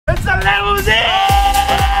It's a limousine!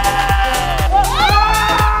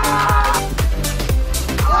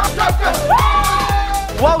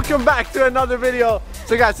 Welcome back to another video.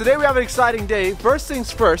 So guys, today we have an exciting day. First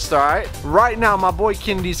things first, alright? Right now my boy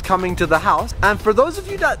Kindy's coming to the house. And for those of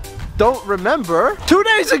you that don't remember, 2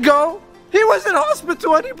 days ago, he was in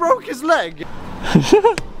hospital and he broke his leg.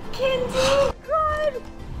 Kindy, God.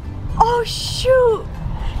 Oh shoot.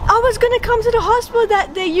 I was gonna come to the hospital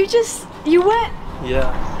that day. You went?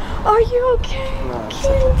 Yeah. Are you okay? No,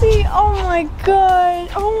 Kindy, oh my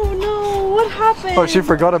God. Oh no, what happened? Oh, she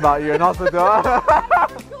forgot about you in hospital. Oh my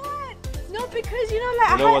God. No, because you know,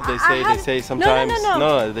 like, you know what they say? They say sometimes.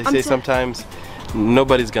 No, they say sometimes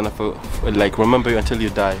nobody's gonna like remember you until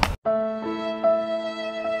you die.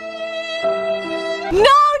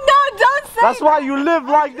 No, don't say. That's why you live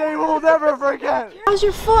like they will never forget. How's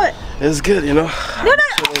your foot? It's good, you know. No.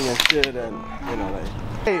 Chilling and shit, and you know, like.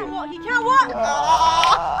 He can't walk.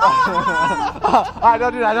 Alright,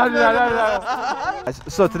 don't do that.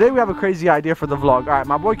 So today we have a crazy idea for the vlog. Alright,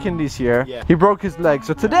 my boy Kindy's here. Yeah. He broke his leg.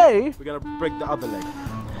 So today we're gonna break the other leg.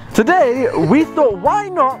 Today we thought, why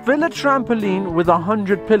not fill a trampoline with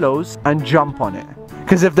 100 pillows and jump on it?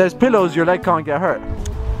 Because if there's pillows, your leg can't get hurt.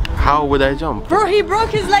 How would I jump? Bro, he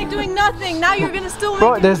broke his leg doing nothing. Now you're gonna still make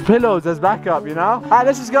Bro, there's pillows, there's backup, you know? Alright,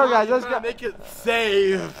 let's just go, guys. Let's go. Make it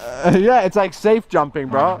safe. Yeah, it's like safe jumping,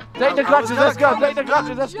 bro. Take the clutches, let's go. Take the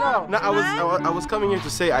clutches, let's go. No, I was coming here to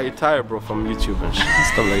say I retired, bro, from YouTube and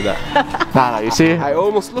stuff like that. Nah, you see? I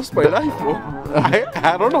almost lost my life, bro.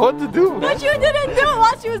 I don't know what to do. But you didn't do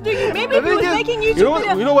what she was doing. Maybe if he was making YouTube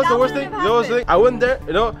videos, you know what's the worst thing? You know what's the thing? I went there,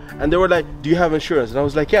 you know, and they were like, "Do you have insurance?" And I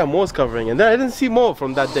was like, "Yeah, Mo's covering." And then I didn't see Mo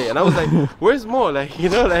from that day, and I was like, "Where's Mo?" Like, you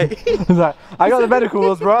know, like. Like, I got the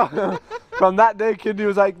medicals, bro. From that day, Kindy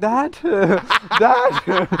was like, Dad, Dad.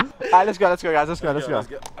 Alright, let's go, guys. Let's go.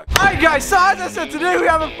 Alright, guys. So as I said, today we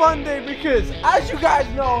have a fun day because, as you guys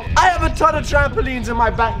know, I have a ton of trampolines in my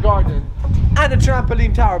back garden and a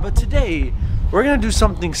trampoline tower. But today, we're gonna do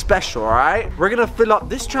something special. All right, we're gonna fill up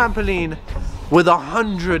this trampoline with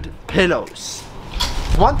 100 pillows.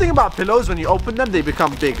 One thing about pillows, when you open them, they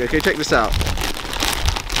become big. Okay, check this out.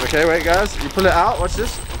 Okay, wait, guys. You pull it out. Watch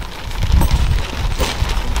this.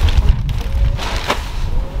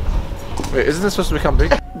 Wait, isn't this supposed to become big?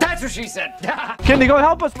 That's what she said. Kindy, go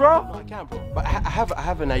help us, bro. No, I can't, bro. But I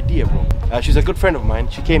have an idea, bro. She's a good friend of mine.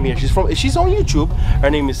 She came here. She's on YouTube. Her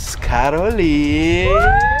name is Caroline.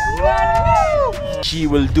 She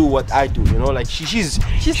will do what I do, you know, like she's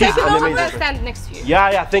taking an over. amazing Stand next to you.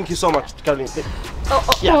 Yeah, thank you so much, Caroline.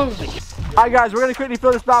 Yeah, thank you. Alright, guys, we're gonna quickly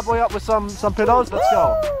fill this bad boy up with some pillows. Let's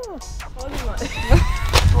go.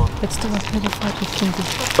 Let's do a pillow fight with Kindy.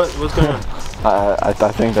 What's going on? I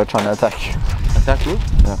think they're trying to attack you. Attack me?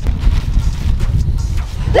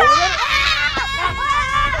 Yeah.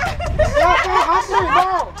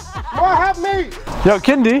 Help me! Yo,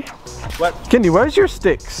 Kindy. What? Kindy, where's your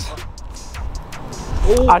sticks?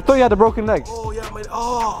 Oh. I thought you had a broken leg. Oh yeah, man.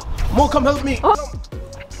 Oh, Mo, come help me. Oh.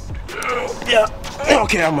 Yeah.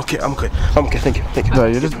 Okay, I'm okay. Thank you. No,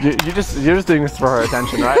 you're just doing this for her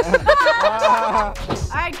attention, right?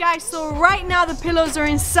 Alright, guys. So right now the pillows are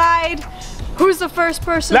inside. Who's the first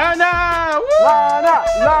person? Lana! Woo! Lana!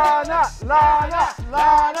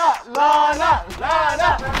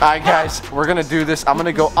 Alright, guys, we're gonna do this. I'm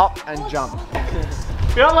gonna go up and jump.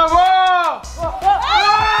 Yalla, Mo!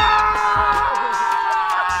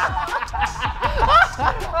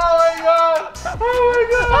 Oh my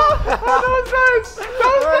god! That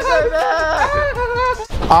was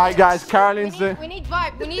nice! Alright, guys, Caroline's the. We need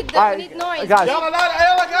vibe. We need noise. Guys. Yalla,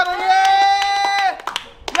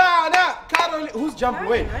 Caroline! Who's jumping?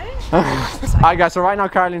 Wait. Alright, guys, so right now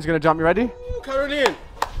Caroline's gonna jump. You ready? Caroline!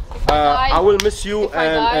 I will miss you,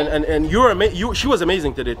 and she was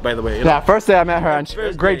amazing today, by the way. You know? Yeah, first day I met her,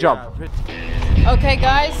 and great job. Yeah. Okay,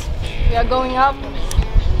 guys, we are going up.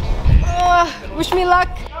 Wish me luck.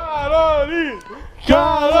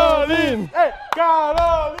 Caroline! Hey,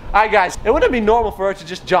 Caroline! Alright, guys, it wouldn't be normal for her to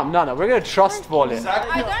just jump. No, we're gonna trust fall in.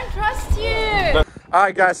 I don't trust you.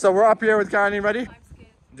 Alright, guys, so we're up here with Caroline. Ready?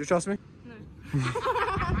 Do you trust me? No.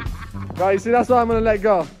 Guys, see, that's why I'm gonna let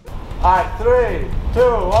go. Alright, 3, 2,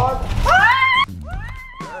 1.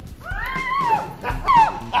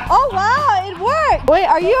 Oh wow, it worked. Wait,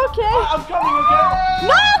 are you okay? I'm coming, okay?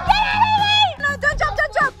 No, no, don't jump.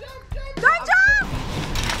 Don't jump.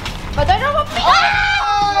 But I don't want me.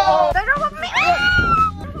 Don't jump me.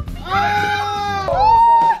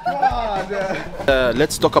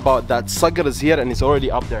 Let's talk about that. Sagar is here and he's already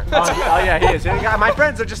up there. Oh yeah, he is. My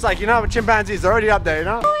friends are just like, you know, chimpanzees. They're already up there, you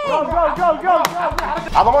know? Go.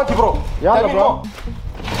 Adamanti, bro. Yalla, bro.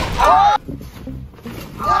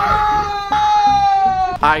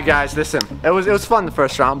 Alright guys, listen. It was fun the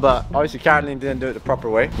first round, but obviously Caroline didn't do it the proper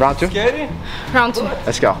way. Round 2. Round 2.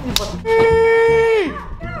 Let's go.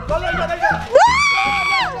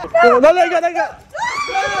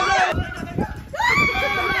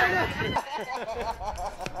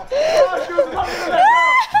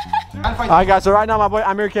 Alright guys, so right now my boy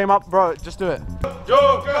Amir came up, bro, just do it.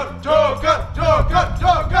 Joker, Joker, Joker,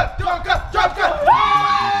 Joker, Joker, Joker.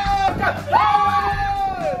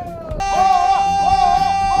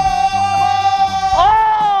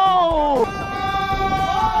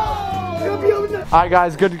 Alright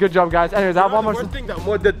guys, good job guys. Anyways, I have one more thing that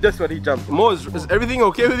Mo did this when he jumped. Mo, is everything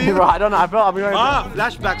okay with you? Bro, I don't know, I felt I'll be going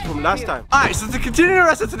Flashbacks from last time. Alright, so to continue the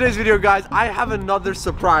rest of today's video guys, I have another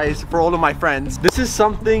surprise for all of my friends. This is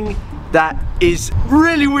something that is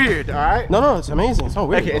really weird, alright? No, it's amazing. It's not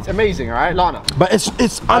weird. Okay, it's amazing, alright, Lana? But it's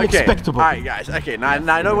unexpected. Alright guys, okay, now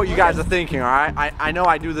I know what you guys are thinking, alright? I know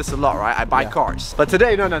I do this a lot, right? I buy cars. But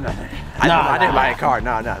today, no. I didn't buy a car,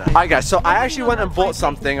 no. Alright guys, so I actually went and bought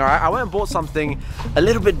something, alright? I went and bought something a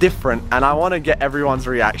little bit different and I want to get everyone's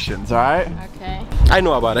reactions, alright? Okay. I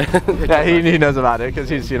know about it. Yeah, he knows about it because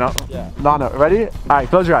he's, you know. Yeah. Lana, ready? Alright,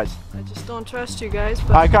 close your eyes. I just don't trust you guys.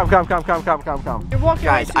 But Alright, come. you're walking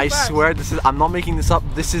Guys, way too I fast. swear I'm not making this up.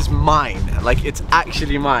 This is mine. Like, it's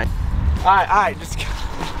actually mine. Alright, just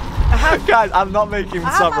guys, I'm not making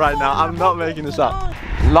this up right now. I'm not making this up.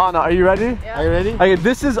 Lana, are you ready? Yeah. Are you ready? Okay,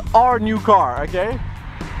 this is our new car, okay?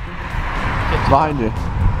 Behind you.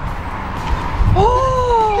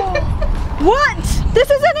 Oh! What? This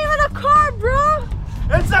isn't even a car, bro.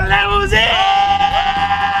 It's a limousine!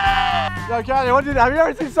 Yo, Kelly, have you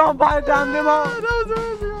ever seen someone buy a damn limo? That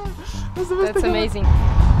was amazing. That's amazing.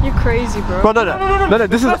 You're crazy, bro. Bro, no,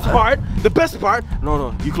 this is The best part.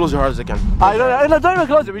 No, you close your eyes again. No, don't even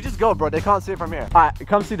close it. We just go, bro. They can't see it from here. Alright,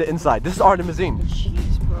 come see the inside. This is our limousine.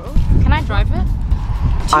 Jeez, bro. Can I drive it?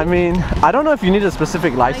 I mean, I don't know if you need a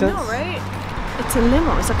specific license. I know, right? It's a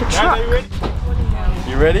limo. It's like a truck. Are you ready?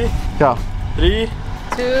 You ready? Go. 3. 2.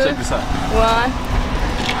 Check this out. 1.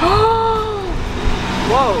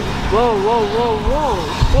 Whoa,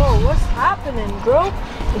 what's happening, bro?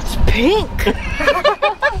 It's pink.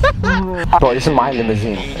 Bro, this is my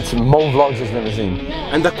limousine. It's Mo Vlogs' limousine.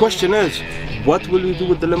 And the question is, what will we do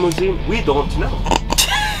with the limousine? We don't know.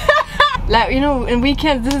 Like, you know, in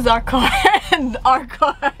weekends, this is our car and our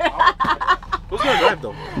car. Who's gonna drive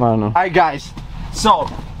though? I don't know. Alright guys, so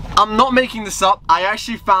I'm not making this up. I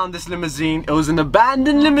actually found this limousine. It was an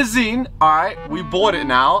abandoned limousine. Alright, we bought it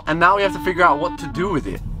now. And now we have to figure out what to do with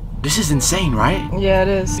it. This is insane, right? Yeah, it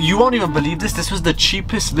is. You won't even believe this. This was the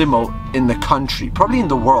cheapest limo in the country, probably in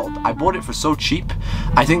the world. I bought it for so cheap.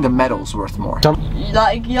 I think the metal's worth more.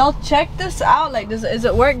 Like, y'all check this out. Like, does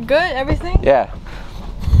it work good? Everything? Yeah.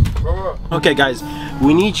 Okay guys,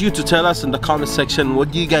 we need you to tell us in the comment section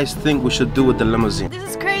what do you guys think we should do with the limousine. This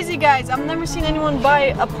is crazy, guys. I've never seen anyone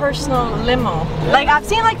buy a personal limo. Like, I've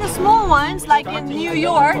seen like the small ones, like in New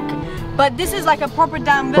York, but this is like a proper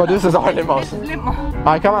damn limo. Bro, this is our limo. This is limo.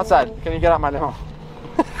 Alright, come outside. Can you get out my limo?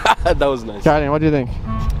 That was nice. Caroline, what do you think?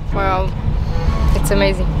 Well, it's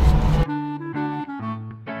amazing.